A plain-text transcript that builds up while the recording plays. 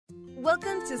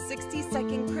Welcome to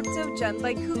 60-Second Crypto Gem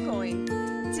by KuCoin.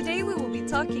 Today we will be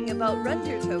talking about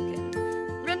Render Token.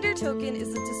 Render Token is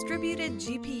a distributed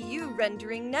GPU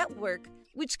rendering network,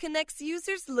 which connects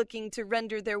users looking to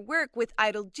render their work with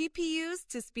idle GPUs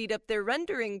to speed up their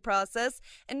rendering process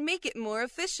and make it more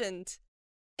efficient.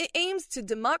 It aims to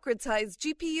democratize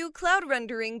GPU cloud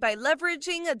rendering by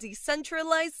leveraging a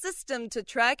decentralized system to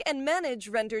track and manage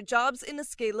render jobs in a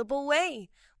scalable way,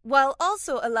 while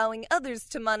also allowing others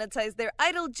to monetize their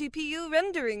idle GPU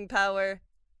rendering power.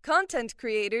 Content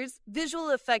creators, visual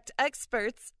effect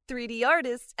experts, 3D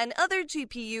artists, and other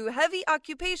GPU-heavy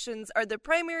occupations are the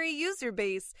primary user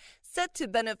base, set to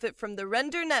benefit from the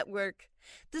render network.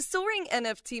 The soaring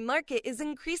NFT market is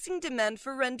increasing demand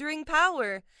for rendering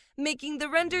power, making the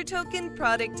Render Token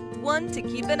product one to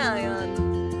keep an eye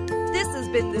on. This has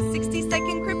been the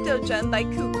 60-Second Crypto Gem by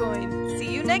KuCoin.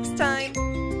 See you next time!